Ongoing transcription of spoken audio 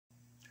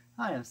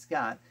Hi, I'm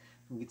Scott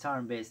from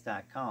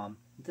guitarandbass.com.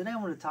 Today I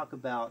want to talk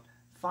about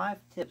 5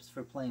 tips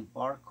for playing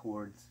bar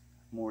chords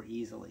more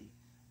easily.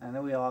 I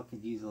know we all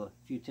could use a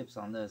few tips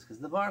on those because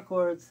the bar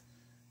chords,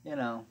 you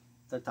know,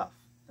 they're tough.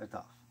 They're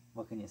tough.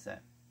 What can you say?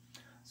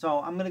 So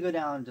I'm going to go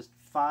down just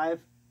 5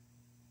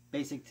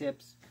 basic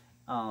tips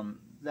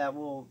that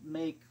will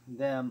make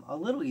them a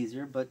little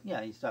easier, but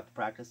yeah, you still have to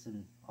practice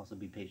and also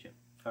be patient.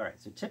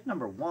 Alright, so tip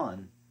number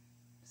 1,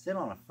 sit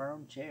on a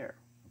firm chair.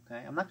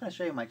 Okay, I'm not going to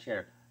show you my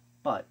chair,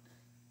 but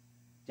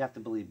you have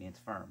to believe me, it's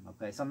firm.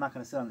 Okay, so I'm not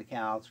going to sit on the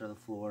couch or the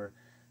floor.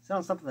 Sit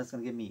on something that's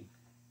going to give me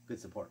good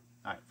support.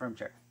 All right, firm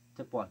chair.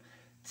 Tip 1.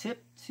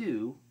 Tip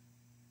 2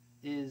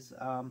 is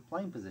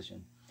playing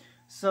position.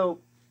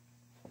 So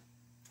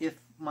if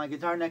my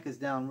guitar neck is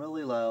down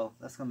really low,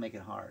 that's going to make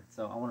it hard.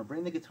 So I want to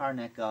bring the guitar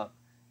neck up,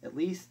 at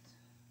least,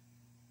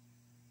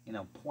 you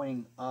know,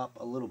 pointing up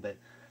a little bit.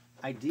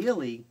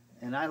 Ideally,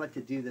 and I like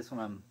to do this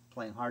when I'm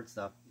playing hard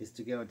stuff, is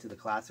to go into the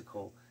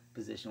classical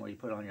position where you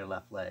put it on your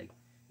left leg.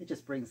 It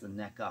just brings the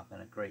neck up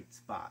in a great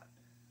spot.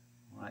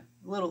 All right,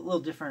 a little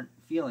different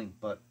feeling,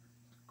 but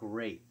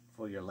great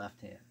for your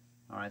left hand.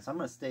 All right, so I'm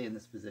going to stay in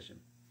this position.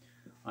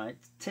 All right,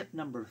 tip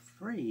number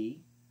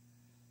 3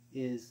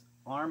 is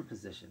arm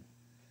position.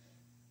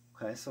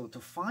 Okay, so to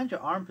find your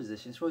arm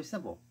position, it's really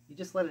simple. You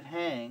just let it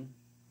hang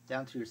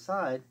down to your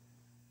side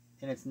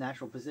in its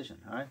natural position.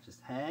 All right, just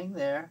hang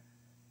there,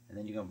 and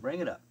then you're going to bring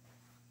it up.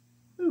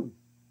 Ooh.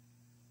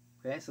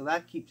 Okay, so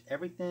that keeps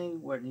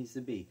everything where it needs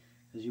to be.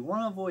 Because you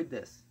want to avoid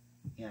this.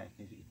 Yeah,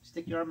 if you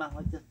stick your arm out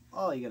like this,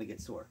 oh, you're going to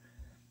get sore.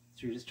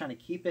 So you're just trying to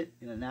keep it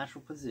in a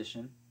natural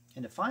position.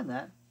 And to find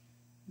that,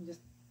 you just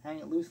hang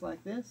it loose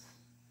like this.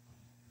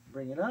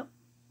 Bring it up.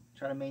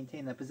 Try to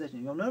maintain that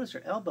position. You'll notice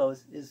your elbow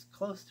is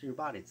close to your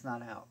body. It's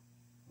not out.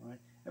 All right.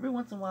 Every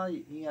once in a while,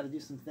 you got to do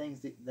some things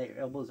that your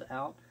elbows are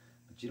out.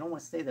 But you don't want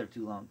to stay there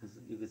too long because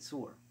you get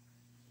sore.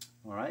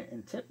 All right.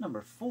 And tip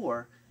number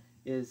 4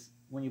 is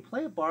when you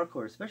play a bar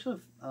chord, especially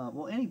if,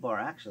 well, any bar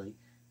actually,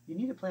 you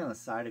need to play on the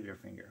side of your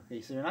finger.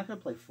 Okay, so you're not going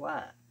to play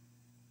flat.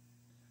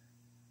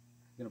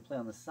 You're going to play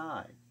on the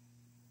side.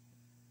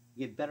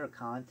 You get better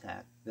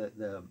contact.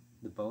 The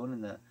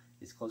bone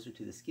is closer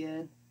to the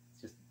skin.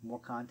 It's just more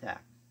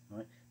contact. All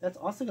right. That's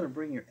also going to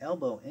bring your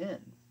elbow in.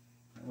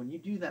 When you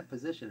do that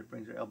position, it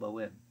brings your elbow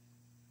in.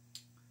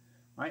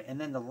 All right, and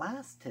then the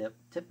last tip,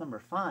 tip number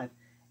 5,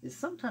 is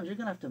sometimes you're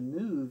going to have to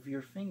move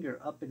your finger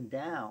up and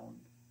down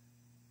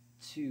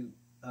to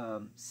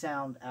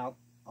sound out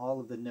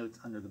all of the notes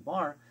under the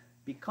bar,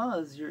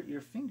 because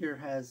your finger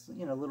has,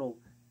 you know, little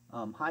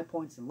high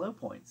points and low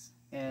points,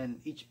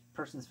 and each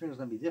person's finger is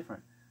going to be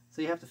different.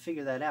 So you have to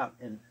figure that out,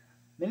 and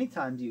many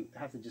times you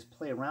have to just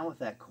play around with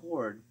that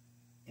chord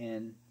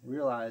and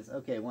realize,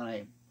 okay, when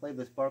I play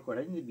this bar chord,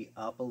 I need to be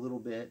up a little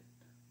bit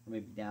or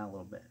maybe down a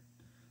little bit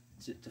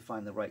to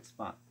find the right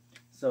spot.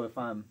 So if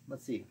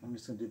let's see, I'm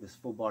just going to do this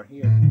full bar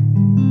here.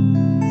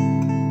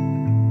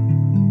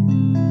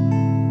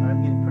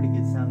 I'm getting pretty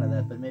good sound of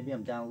that, but maybe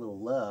I'm down a little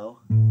low.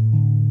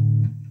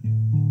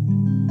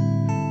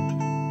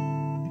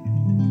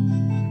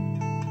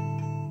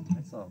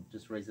 So I'll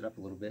just raise it up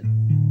a little bit.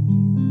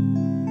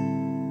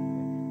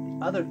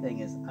 The other thing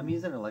is, I'm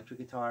using an electric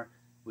guitar,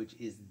 which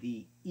is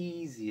the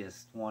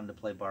easiest one to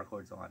play bar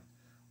chords on.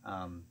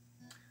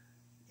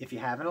 If you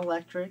have an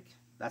electric,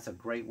 that's a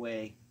great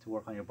way to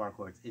work on your bar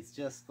chords. It's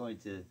just going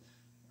to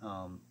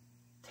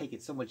take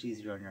it so much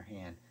easier on your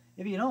hand.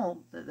 If you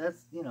don't,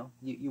 that's, you know,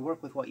 you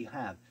work with what you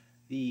have.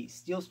 The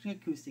steel string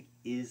acoustic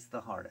is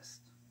the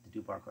hardest to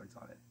do bar chords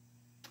on it.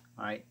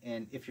 All right,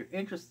 and if you're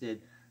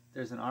interested,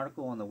 there's an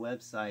article on the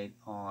website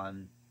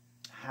on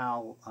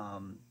how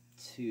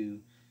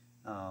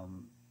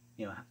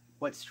you know,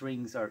 what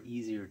strings are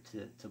easier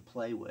to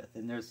play with.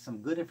 And there's some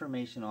good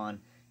information on,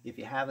 if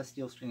you have a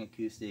steel string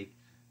acoustic,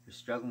 you're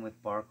struggling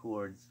with bar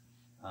chords,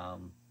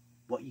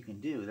 what you can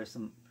do. There's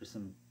some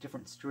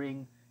different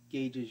string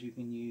gauges you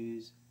can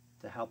use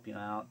to help you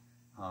out.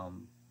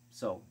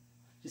 So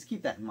just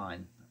keep that in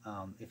mind.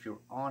 If you're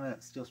on a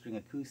steel string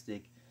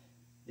acoustic,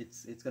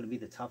 it's going to be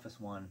the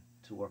toughest one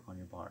to work on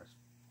your bars.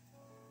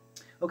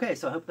 Okay,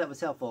 so I hope that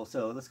was helpful.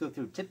 So let's go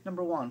through tip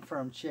number 1,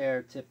 firm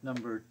chair. Tip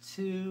number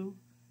 2,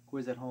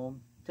 chords at home.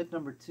 Tip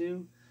number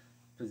 2,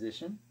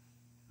 position.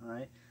 All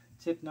right.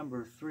 Tip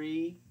number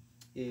 3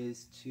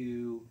 is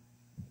to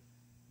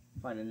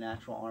find a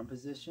natural arm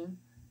position.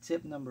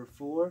 Tip number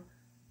 4,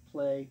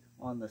 play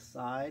on the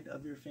side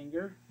of your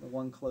finger, the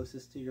one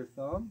closest to your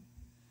thumb.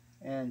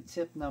 And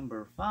tip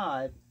number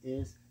 5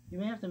 is you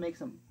may have to make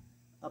some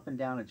up and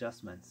down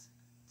adjustments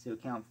to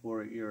account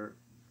for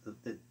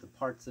the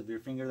parts of your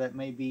finger that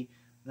may be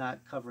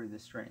not covering the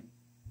string.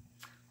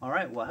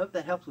 Alright, well, I hope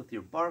that helps with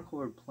your bar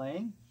chord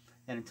playing.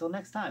 And until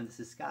next time, this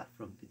is Scott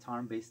from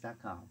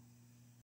guitarandbass.com.